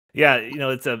Yeah,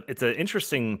 it's an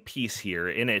interesting piece here.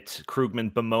 In it,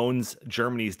 Krugman bemoans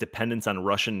Germany's dependence on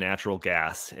Russian natural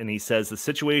gas, and he says the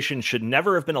situation should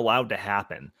never have been allowed to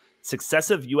happen.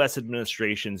 Successive U.S.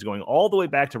 administrations, going all the way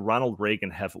back to Ronald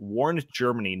Reagan, have warned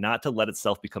Germany not to let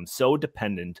itself become so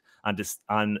dependent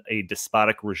on a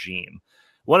despotic regime.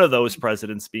 One of those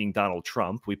presidents being Donald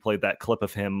Trump. We played that clip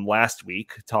of him last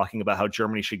week talking about how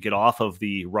Germany should get off of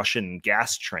the Russian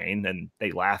gas train, and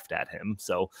they laughed at him.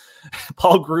 So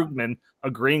Paul Krugman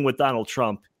agreeing with Donald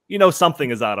Trump, something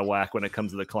is out of whack when it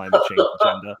comes to the climate change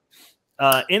agenda.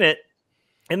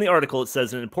 In the article, it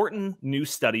says an important new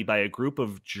study by a group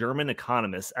of German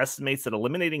economists estimates that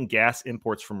eliminating gas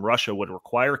imports from Russia would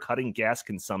require cutting gas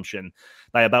consumption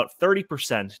by about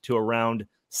 30% to around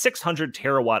 600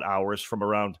 terawatt hours from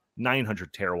around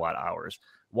 900 terawatt hours.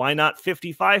 Why not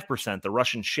 55%, the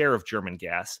Russian share of German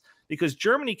gas? Because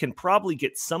Germany can probably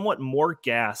get somewhat more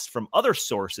gas from other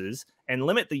sources and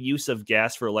limit the use of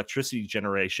gas for electricity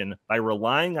generation by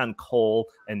relying on coal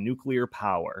and nuclear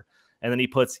power. And then he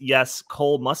puts, yes,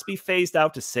 coal must be phased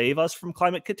out to save us from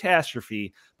climate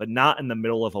catastrophe, but not in the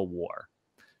middle of a war.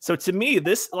 So to me,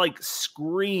 this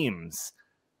screams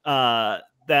that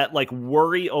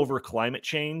worry over climate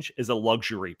change is a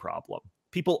luxury problem.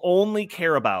 People only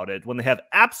care about it when they have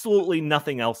absolutely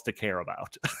nothing else to care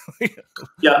about.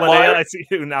 Yeah, I see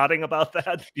you nodding about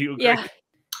that. Do you agree? Yeah.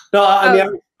 No, I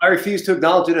mean, I refuse to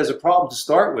acknowledge it as a problem to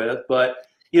start with, but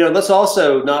let's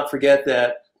also not forget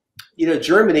that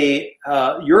Germany,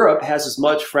 Europe has as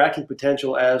much fracking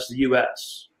potential as the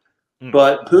U.S.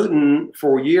 But Putin,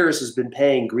 for years, has been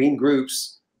paying green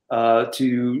groups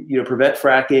to prevent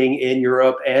fracking in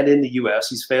Europe and in the U.S.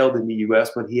 He's failed in the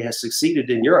U.S., but he has succeeded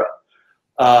in Europe.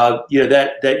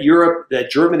 That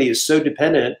Germany is so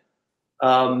dependent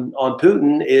on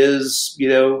Putin is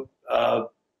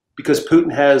because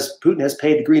Putin has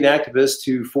paid the green activists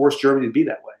to force Germany to be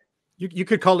that way. You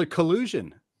could call it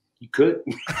collusion. You could.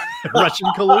 Russian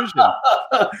collusion.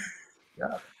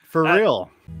 Yeah. For real.